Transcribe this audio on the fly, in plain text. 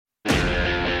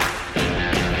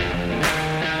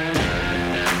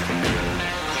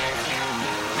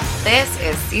This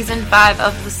is Season 5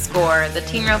 of The Score, the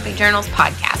Team Roping Journal's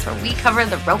podcast, where we cover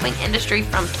the roping industry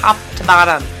from top to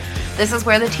bottom. This is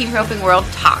where the team roping world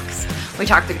talks. We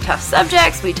talk through tough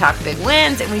subjects, we talk big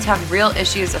wins, and we talk real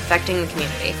issues affecting the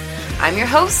community. I'm your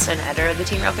host and editor of the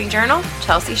Team Roping Journal,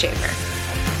 Chelsea Schaefer.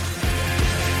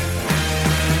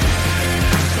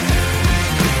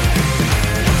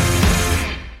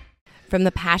 From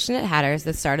the passionate hatters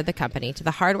that started the company to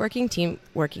the hardworking team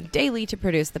working daily to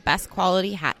produce the best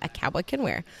quality hat a cowboy can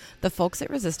wear, the folks at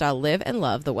Resistol live and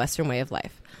love the Western way of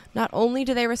life. Not only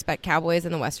do they respect cowboys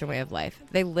and the Western way of life,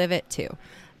 they live it too.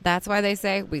 That's why they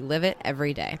say we live it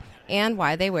every day, and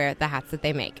why they wear the hats that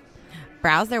they make.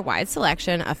 Browse their wide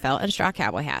selection of felt and straw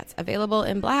cowboy hats, available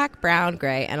in black, brown,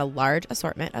 gray, and a large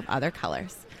assortment of other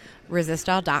colors.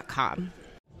 Resistol.com.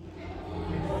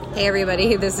 Hey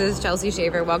everybody, this is Chelsea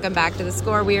Schaefer. Welcome back to The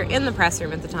Score. We are in the press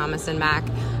room at the Thomas & Mack,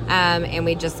 and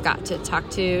we just got to talk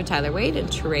to Tyler Wade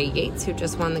and Trey Yates, who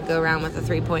just won the go-round with a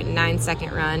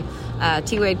 3.9-second run.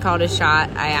 T-Wade called his shot.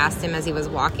 I asked him as he was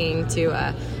walking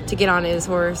to get on his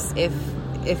horse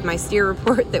if my steer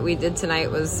report that we did tonight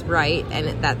was right,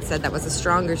 and that said that was a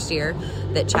stronger steer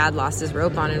that Chad lost his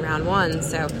rope on in round one.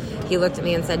 So he looked at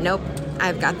me and said, nope,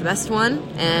 I've got the best one,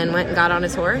 and went and got on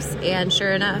his horse, and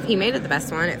sure enough, he made it the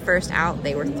best one. At first out,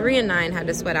 they were 3-9, had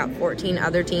to sweat out 14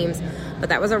 other teams, but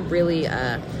that was a really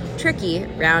tricky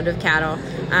round of cattle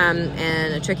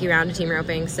and a tricky round of team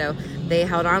roping, so they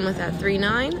held on with that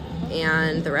 3-9,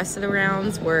 and the rest of the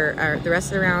round,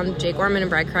 Jake Orman and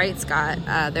Bryce Kreitz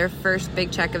got their first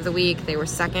big check of the week. They were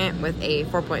second with a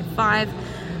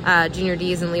 4.5. Junior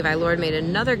Dees and Levi Lord made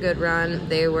another good run.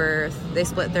 They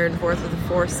split third and fourth with a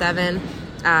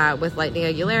 4.7 with Lightning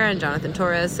Aguilera and Jonathan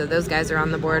Torres. So those guys are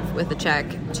on the board with a check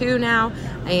 2 now.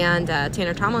 And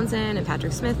Tanner Tomlinson and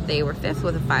Patrick Smith, they were fifth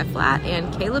with a 5 flat.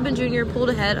 And Caleb and Junior pulled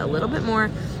ahead a little bit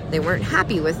more. They weren't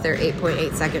happy with their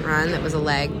 8.8 second run. That was a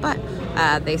leg, but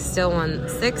they still won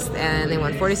sixth, and they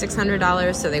won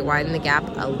 $4,600. So they widened the gap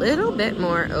a little bit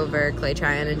more over Clay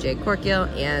Tryon and Jake Corkill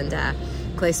and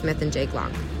Clay Smith and Jake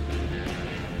Long.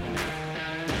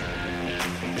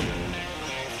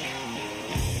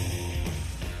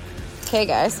 Okay,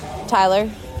 guys. Tyler,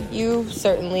 you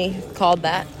certainly called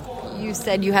that. You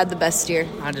said you had the best steer.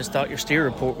 I just thought your steer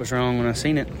report was wrong when I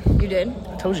seen it. You did?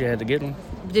 I told you I had the good one.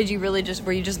 Did you really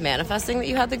were you just manifesting that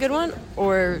you had the good one?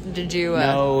 Or did you...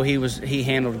 No, he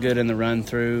handled good in the run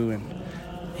through, and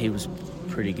he was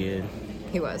pretty good.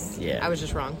 He was? Yeah. I was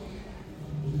just wrong.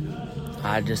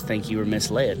 I just think you were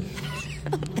misled.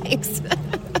 Thanks.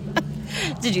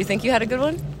 Did you think you had a good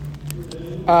one?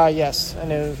 Yes, I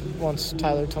knew once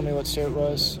Tyler told me what steer it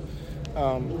was.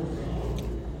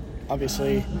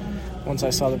 Obviously, once I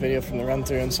saw the video from the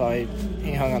run-through and saw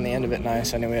he hung on the end of it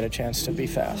nice, I knew we had a chance to be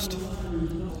fast.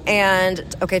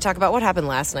 And, okay, talk about what happened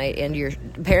last night. And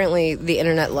apparently the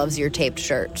internet loves your taped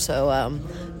shirt, so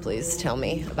please tell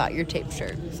me about your taped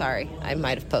shirt. Sorry, I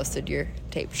might have posted your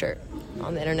taped shirt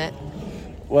on the internet.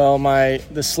 Well,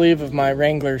 the sleeve of my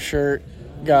Wrangler shirt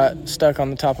got stuck on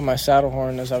the top of my saddle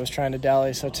horn as I was trying to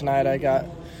dally, so tonight I got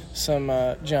some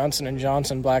Johnson &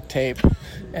 Johnson black tape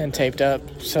and taped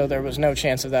up, so there was no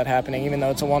chance of that happening. Even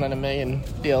though it's a 1 in a million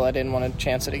deal, I didn't want to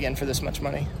chance it again for this much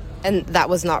money. And that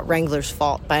was not Wrangler's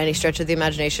fault by any stretch of the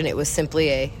imagination. It was simply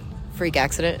a freak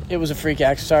accident. It was a freak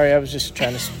accident. Sorry, I was just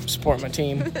trying to support my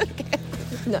team. Okay.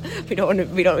 No, we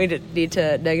don't need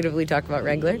to negatively talk about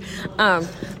Wrangler.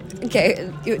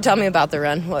 Okay, tell me about the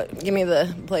run. Give me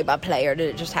the play-by-play, or did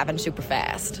it just happen super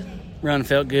fast? Run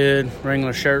felt good.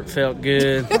 Wrangler shirt felt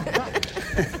good.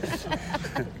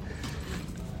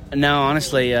 No,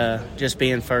 honestly, just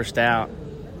being first out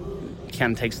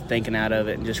kind of takes the thinking out of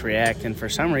it and just react. And for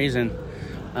some reason,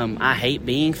 I hate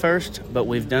being first, but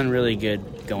we've done really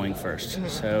good going first. Mm-hmm.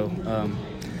 So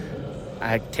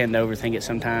I tend to overthink it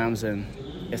sometimes, and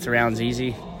if the round's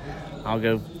easy, I'll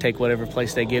go take whatever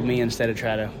place they give me instead of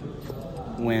try to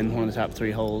win one of the top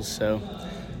 3 holes. So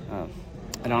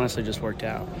it honestly just worked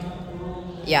out.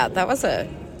 Yeah, that was a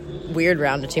weird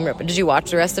round of team rope. Did you watch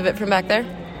the rest of it from back there?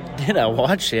 Did I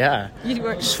watch? Yeah. You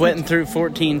were sweating through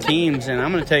 14 teams, and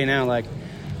I'm going to tell you now, like,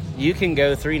 you can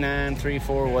go 3-9,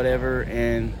 3-4, whatever,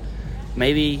 and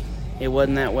maybe it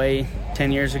wasn't that way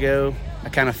 10 years ago. I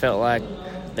kind of felt like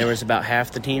there was about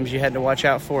half the teams you had to watch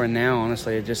out for, and now,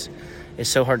 honestly, it's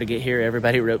so hard to get here.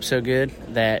 Everybody ropes so good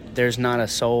that there's not a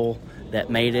soul that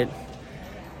made it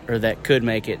or that could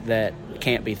make it that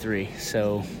can't be 3.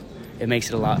 So it makes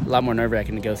it a lot more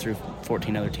nerve-wracking to go through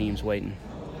 14 other teams waiting.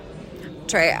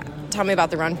 Trey, tell me about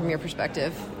the run from your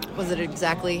perspective. Was it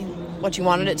exactly what you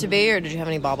wanted it to be, or did you have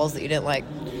any bobbles that you didn't like?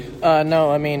 No,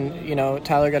 I mean,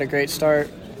 Tyler got a great start.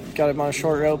 got him on a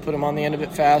short rope, put him on the end of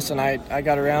it fast, and I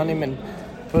got around him and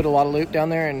put a lot of loop down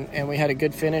there, and we had a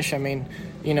good finish. I mean,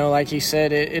 like he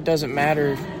said, it doesn't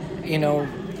matter,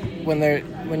 when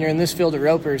you're in this field of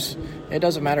ropers, it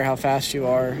doesn't matter how fast you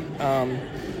are.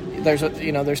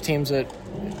 There's teams that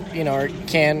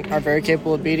are very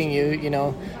capable of beating you.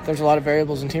 There's a lot of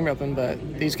variables in team roping,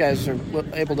 but these guys are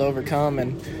able to overcome,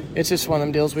 and it's just one of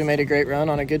them deals. We made a great run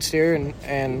on a good steer,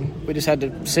 and we just had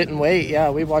to sit and wait.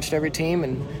 Yeah, we watched every team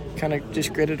and kind of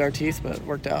just gritted our teeth, but it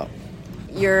worked out.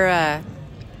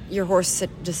 Your horse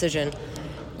decision,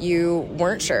 you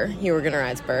weren't sure you were going to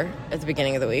ride Spur at the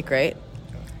beginning of the week, right?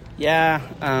 Yeah,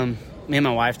 me and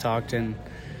my wife talked, and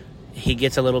he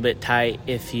gets a little bit tight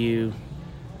if you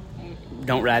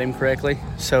don't ride him correctly.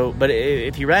 But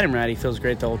if you ride him right, he feels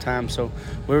great the whole time. So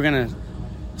we were going to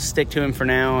stick to him for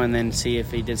now and then see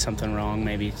if he did something wrong,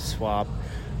 maybe swap.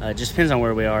 Just depends on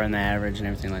where we are in the average and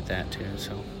everything like that, too.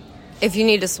 So, if you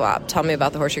need to swap, tell me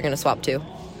about the horse you're going to swap to.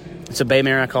 It's a bay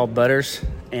mare I call Butters,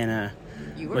 and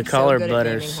we call her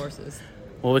Butters.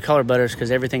 Well, we call her Butters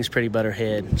because everything's pretty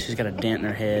butterhead. She's got a dent in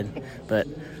her head, but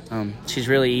she's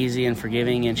really easy and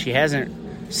forgiving, and she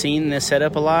hasn't seen this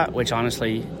setup a lot, which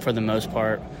honestly, for the most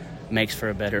part, makes for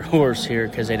a better horse here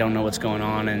because they don't know what's going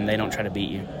on and they don't try to beat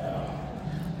you.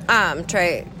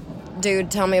 Trey, Dude,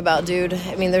 tell me about Dude.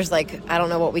 I mean, there's I don't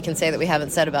know what we can say that we haven't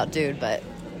said about Dude, but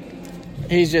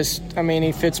he's just,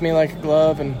 he fits me like a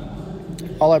glove, and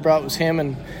all I brought was him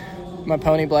and my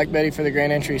pony Black Betty for the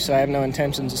Grand Entry, so I have no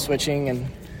intentions of switching. And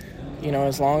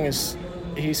as long as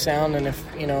he's sound, and if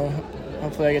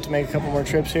hopefully I get to make a couple more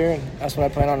trips here, and that's what I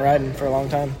plan on riding for a long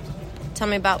time. Tell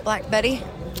me about Black Betty.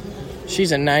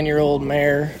 She's a 9-year-old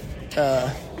mare.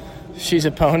 She's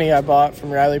a pony I bought from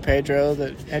Riley Pedro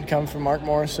that had come from Mark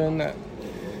Morrison that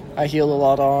I heeled a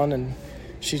lot on, and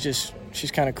she's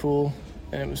kind of cool,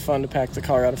 and it was fun to pack the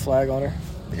Colorado flag on her,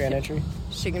 the Grand Entry.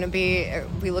 Is she going to be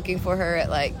looking for her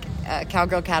at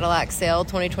Cowgirl Cadillac sale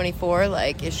 2024?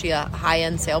 Is she a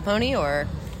high-end sale pony, or?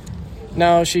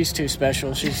 No, she's too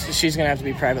special. She's going to have to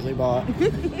be privately bought.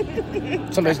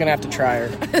 Somebody's going to have to try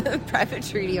her. Private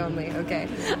treaty only. Okay.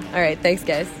 All right. Thanks,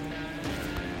 guys.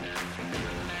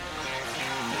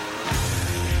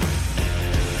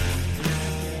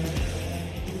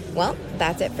 Well,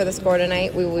 that's it for the score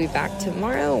tonight. We will be back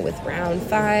tomorrow with round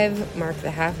 5, mark the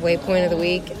halfway point of the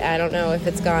week. I don't know if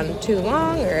it's gone too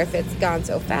long or if it's gone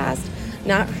so fast.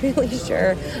 Not really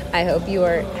sure. I hope you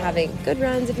are having good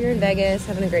runs if you're in Vegas,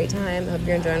 having a great time. I hope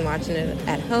you're enjoying watching it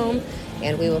at home,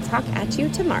 and we will talk at you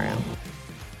tomorrow.